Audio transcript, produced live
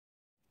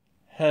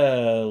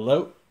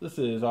Hello, this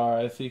is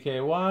Ricky,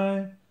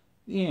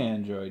 the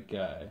Android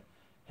guy.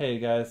 Hey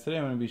guys, today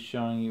I'm going to be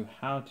showing you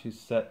how to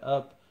set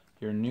up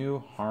your new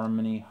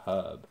Harmony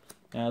Hub.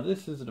 Now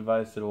this is a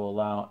device that will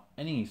allow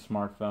any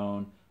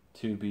smartphone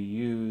to be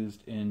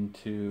used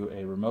into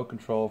a remote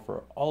control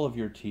for all of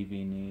your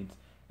TV needs.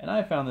 And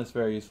I found this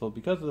very useful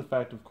because of the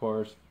fact, of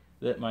course,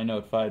 that my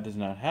Note 5 does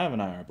not have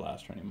an IR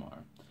blaster anymore.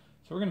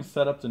 So we're going to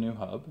set up the new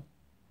hub.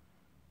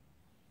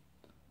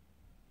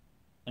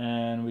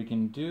 And we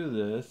can do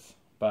this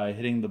by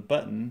hitting the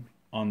button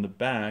on the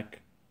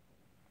back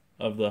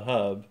of the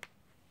hub.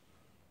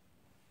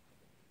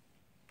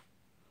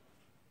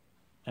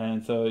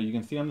 And so you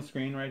can see on the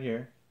screen right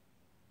here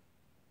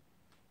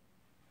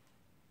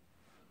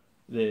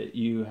that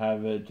you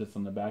have it just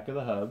on the back of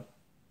the hub.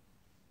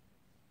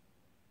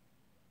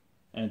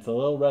 And it's a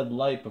little red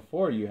light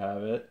before you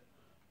have it,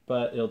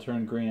 but it'll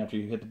turn green after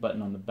you hit the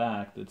button on the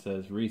back that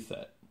says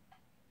reset.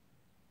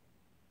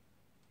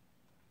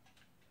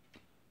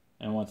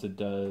 And once it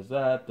does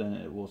that, then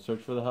it will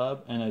search for the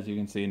hub. And as you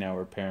can see, now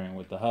we're pairing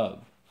with the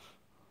hub.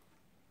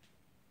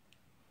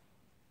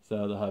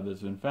 So the hub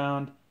has been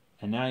found.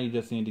 And now you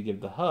just need to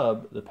give the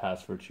hub the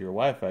password to your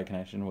Wi-Fi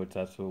connection, which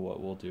that's what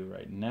we'll do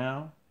right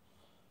now.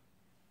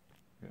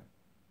 Okay.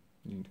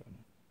 You can go now.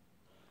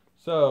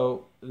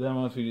 So then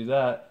once we do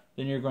that,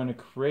 then you're going to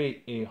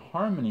create a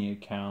Harmony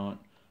account.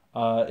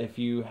 If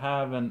you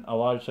have a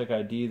Logitech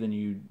ID, then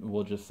you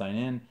will just sign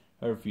in.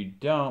 Or if you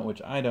don't, which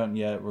I don't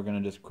yet, we're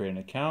going to just create an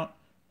account,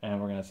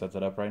 and we're going to set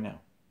that up right now.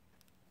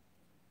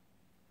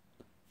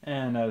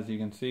 And as you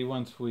can see,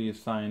 once we've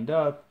signed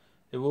up,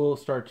 it will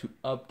start to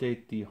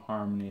update the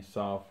Harmony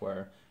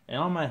software. And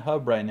on my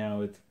hub right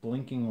now, it's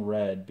blinking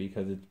red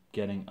because it's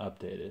getting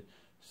updated.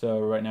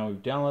 So right now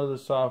we've downloaded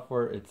the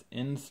software, it's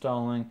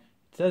installing.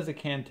 It says it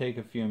can take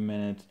a few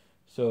minutes,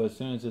 so as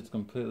soon as it's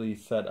completely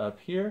set up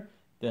here,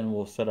 then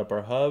we'll set up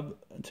our hub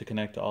to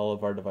connect to all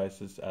of our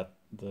devices at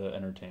the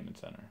entertainment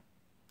center.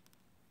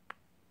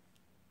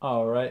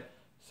 Alright,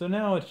 so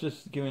now it's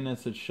just giving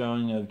us a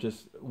showing of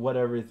just what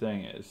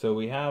everything is. So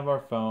we have our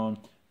phone,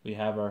 we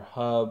have our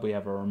hub, we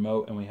have our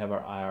remote, and we have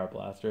our IR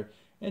blaster.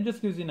 And it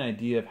just gives you an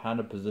idea of how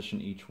to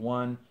position each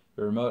one.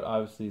 Your remote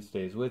obviously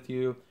stays with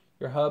you.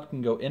 Your hub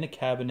can go in a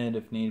cabinet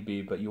if need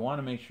be, but you want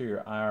to make sure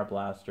your IR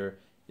blaster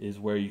is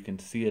where you can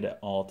see it at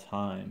all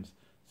times,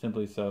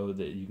 simply so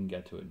that you can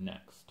get to it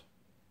next.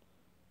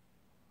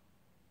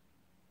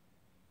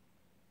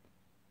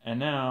 And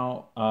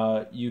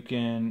now you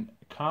can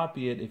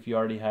copy it if you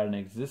already had an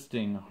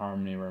existing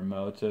Harmony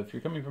remote. So if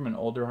you're coming from an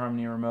older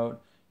Harmony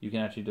remote, you can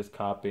actually just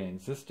copy an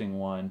existing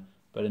one.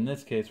 But in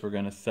this case, we're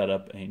going to set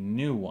up a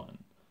new one.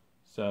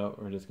 So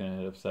we're just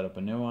going to set up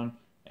a new one,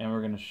 and we're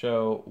going to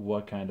show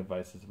what kind of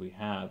devices we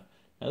have.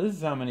 Now this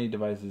is how many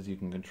devices you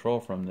can control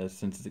from this.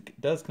 Since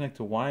it does connect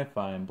to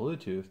Wi-Fi and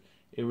Bluetooth,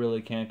 it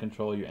really can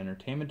control your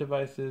entertainment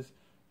devices,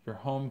 your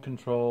home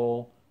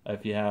control.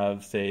 If you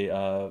have, say,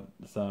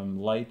 some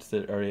lights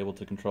that are able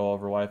to control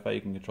over Wi-Fi, you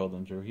can control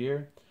them through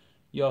here.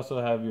 You also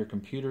have your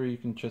computer you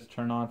can just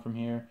turn on from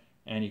here,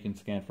 and you can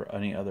scan for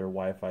any other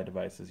Wi-Fi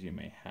devices you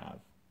may have.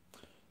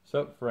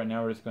 So for right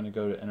now, we're just going to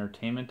go to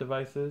entertainment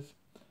devices,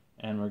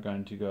 and we're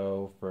going to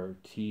go for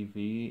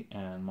TV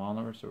and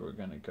model number. So we're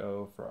going to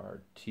go for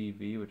our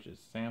TV, which is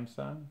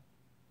Samsung.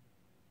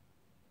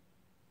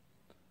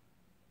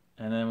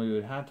 And then we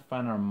would have to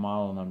find our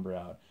model number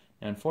out.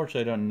 And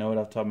unfortunately, I don't know it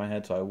off the top of my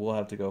head, so I will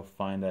have to go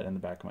find that in the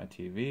back of my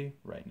TV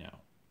right now.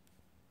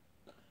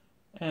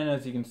 And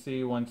as you can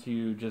see, once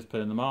you just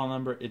put in the model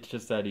number, it's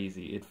just that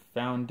easy. It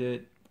found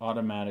it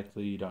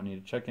automatically. You don't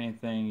need to check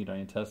anything. You don't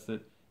need to test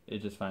it. It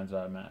just finds it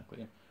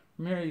automatically.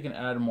 From here, you can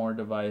add more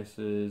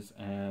devices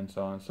and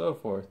so on and so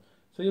forth.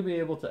 So you'll be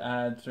able to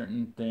add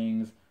certain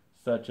things,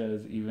 such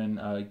as even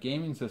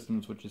gaming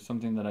systems, which is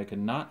something that I could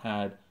not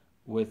add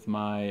with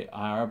my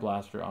IR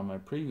blaster on my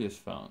previous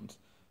phones.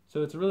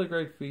 So it's a really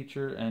great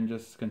feature, and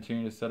just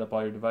continue to set up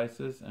all your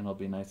devices and it'll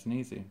be nice and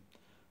easy.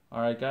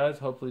 Alright guys,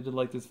 hopefully you did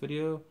like this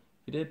video.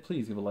 If you did,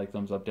 please give a like,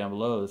 thumbs up down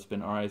below. This has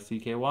been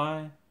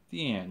Ricky,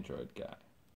 the Android guy.